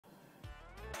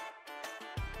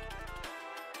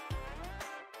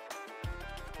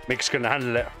Mick's couldn't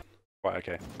handle it. Right,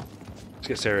 okay. Let's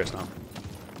get serious now.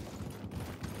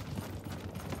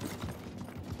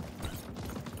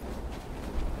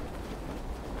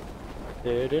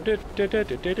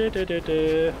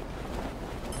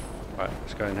 Right,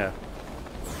 let's go in here.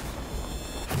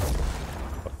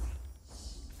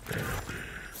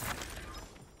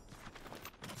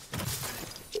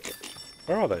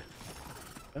 Where are they?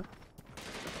 Yeah.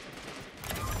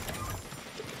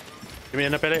 Give me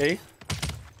an ability.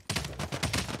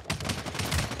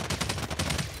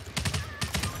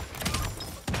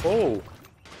 Oh!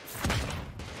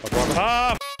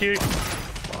 Ah, f you!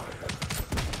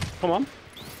 Come on.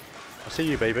 I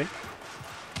see you, baby.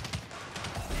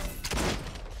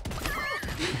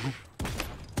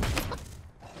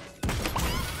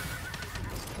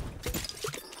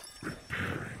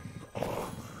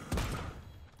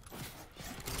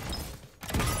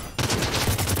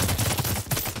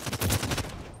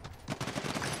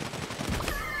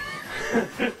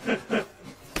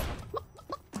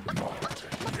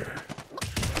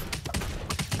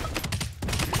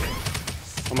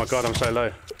 Oh my god, I'm so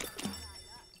low.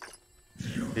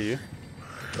 Hear you?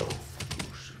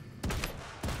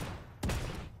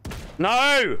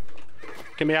 No!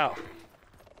 Get me out.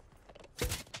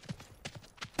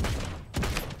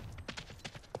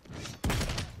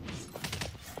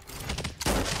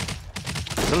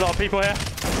 There's a lot of people here.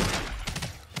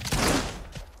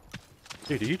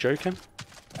 Dude, are you joking?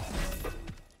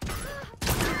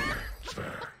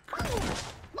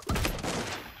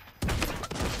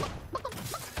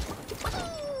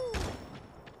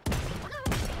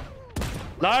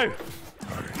 No!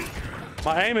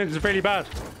 My aim is really bad.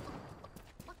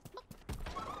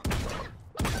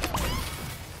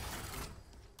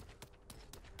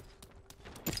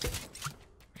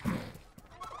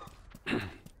 I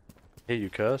hear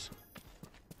you, cuz.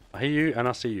 I hear you and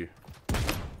I see you.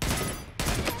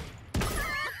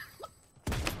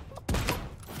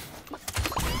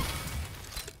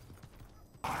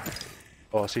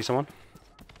 Oh, I see someone.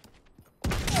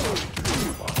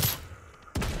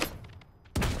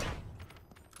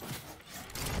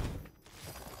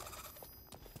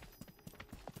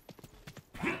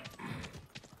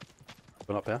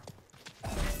 Up here.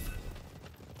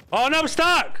 Oh no, I'm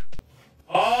stuck!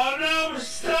 Oh no, I'm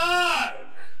stuck!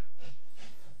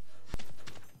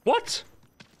 What?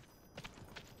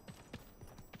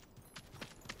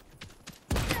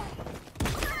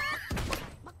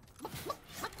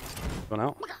 Gone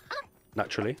out.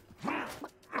 Naturally.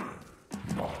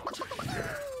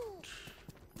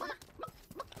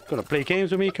 Gonna play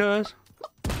games with me, cuz?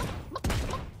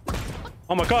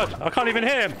 Oh my god, I can't even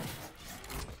hear him!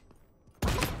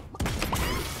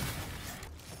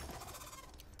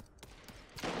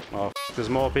 Oh, there's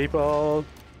more people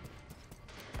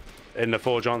in the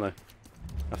forge, aren't they?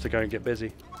 Have to go and get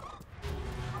busy.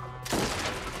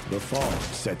 The fog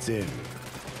sets in.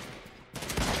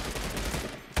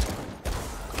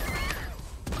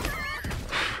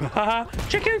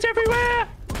 Chickens everywhere!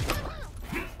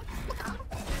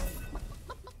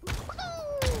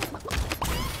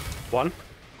 One.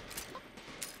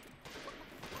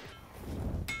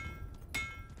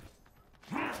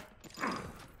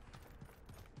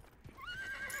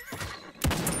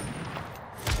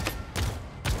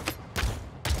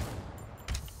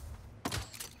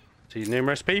 See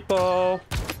numerous people.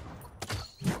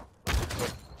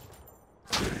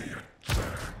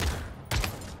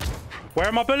 Where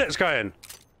are my bullets going?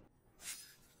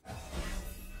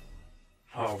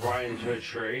 Oh, right into a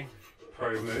tree.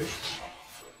 Pro move.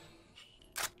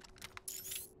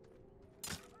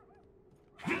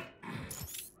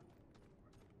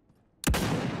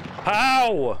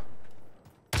 How?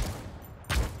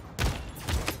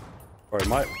 Or it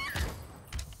might.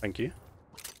 Thank you.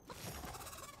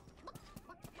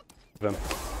 Them.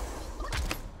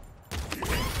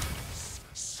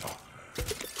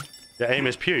 Your aim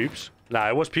is pubes. Nah,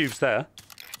 it was pubes there.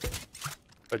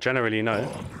 But generally,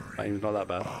 no. My aim's not that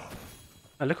bad.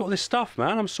 And look at all this stuff,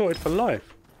 man. I'm sorted for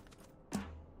life.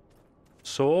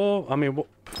 So, I mean,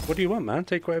 what do you want, man?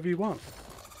 Take whatever you want.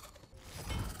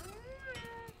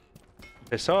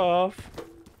 Piss off.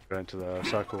 Go into the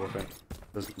circle, I think.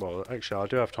 Well, actually, I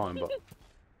do have time, but...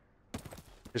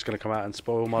 He's going to come out and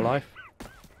spoil my life.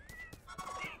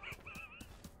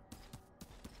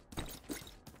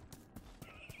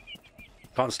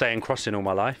 Can't stay in crossing all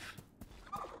my life.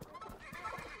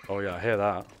 Oh yeah, I hear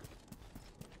that.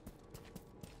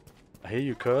 I hear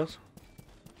you, cuz.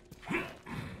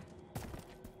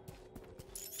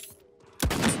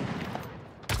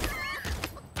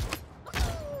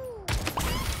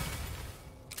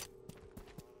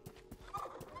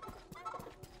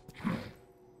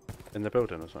 In the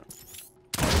building or something.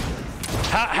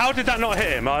 How did that not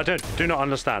hit him? I do not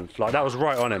understand. Like, that was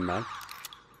right on him, man.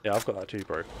 Yeah, I've got that too,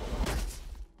 bro.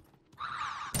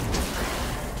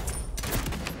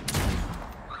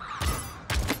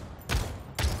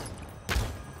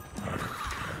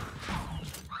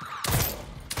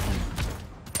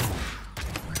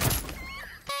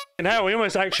 And hell, he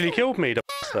almost actually killed me, the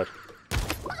bastard.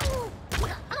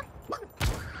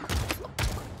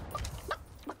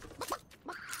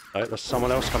 Oh, there's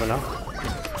someone else coming out.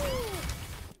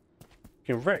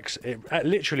 It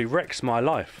literally wrecks my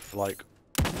life, like.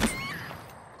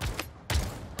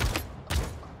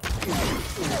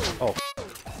 Oh.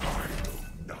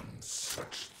 None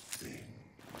such thing.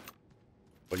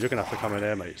 Well, you're gonna have to come in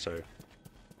here, mate, so.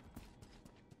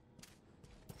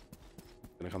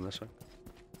 Gonna come this way.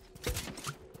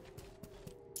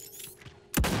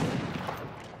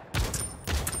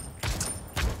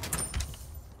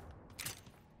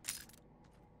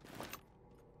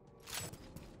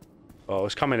 Oh,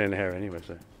 it's coming in here anyway,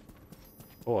 so.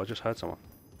 Oh, I just heard someone.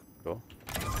 Cool.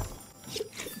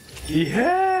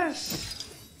 Yes!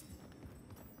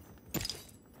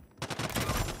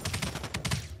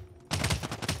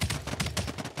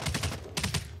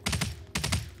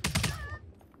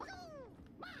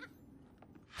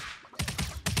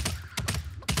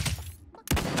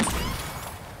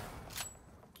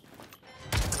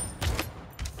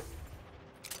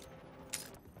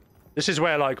 This is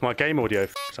where, like, my game audio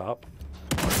f***s up.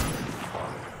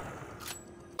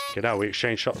 Okay, now we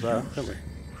exchange shots there, don't we?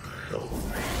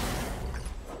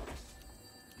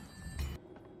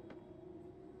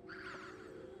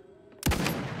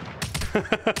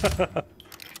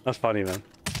 That's funny, man.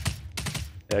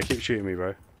 Yeah, keep shooting me,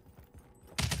 bro.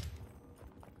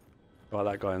 Like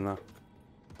that guy in there.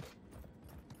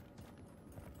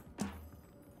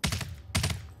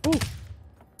 Ooh.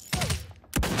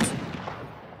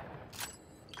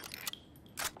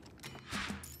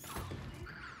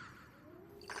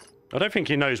 I don't think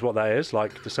he knows what that is,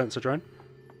 like the sensor drone.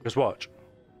 Just watch.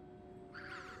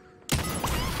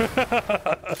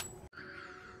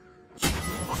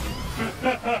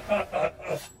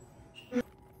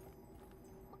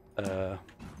 Don't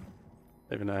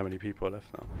even know how many people are left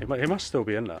now. He must still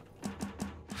be in that.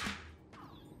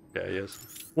 Yeah, he is.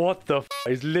 What the f?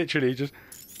 He's literally just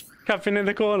camping in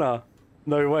the corner.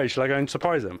 No way. Shall I go and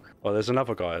surprise him? Oh, there's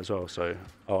another guy as well, so...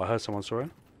 Oh, I heard someone saw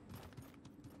him.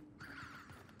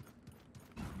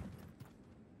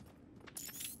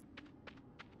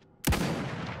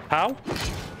 How?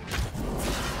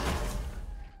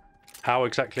 How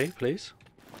exactly, please?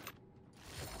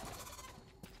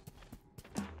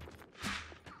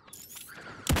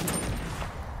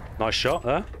 Nice shot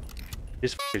there.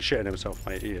 He's f***ing shitting himself,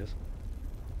 mate. He is.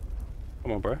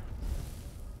 Come on, bro.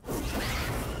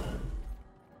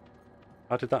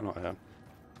 How did that not hit him?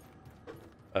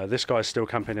 This guy's still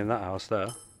camping in that house there.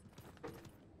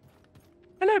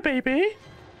 Hello, baby.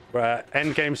 We're at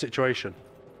end game situation.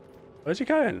 Where's he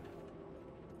going?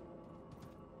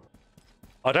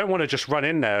 I don't want to just run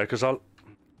in there because I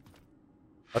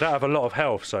don't have a lot of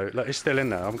health, so look, he's still in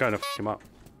there. I'm going to f*** him up.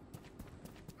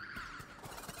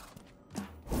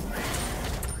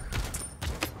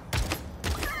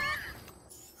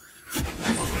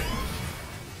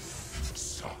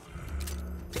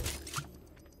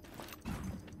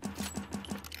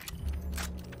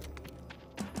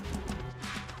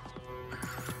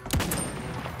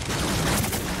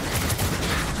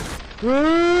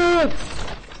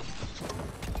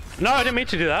 No, I didn't mean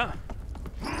to do that.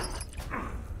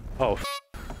 Oh.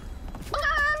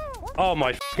 Oh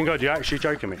my fucking god, you're actually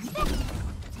joking me.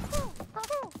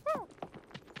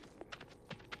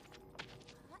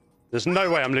 There's no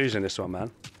way I'm losing this one,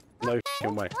 man. No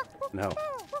fucking way. No.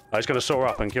 Oh, he's gonna soar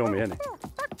up and kill me, isn't he?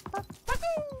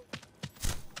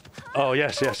 Oh,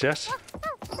 yes, yes, yes.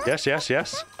 Yes, yes,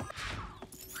 yes.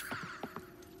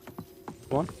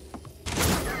 Come on.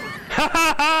 Ha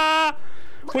ha ha!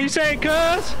 What are you saying,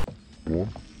 cuz? What?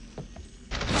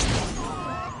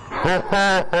 Ha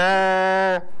ha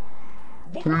ha!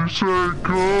 What are you saying,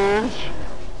 cuz?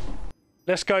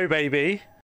 Let's go, baby.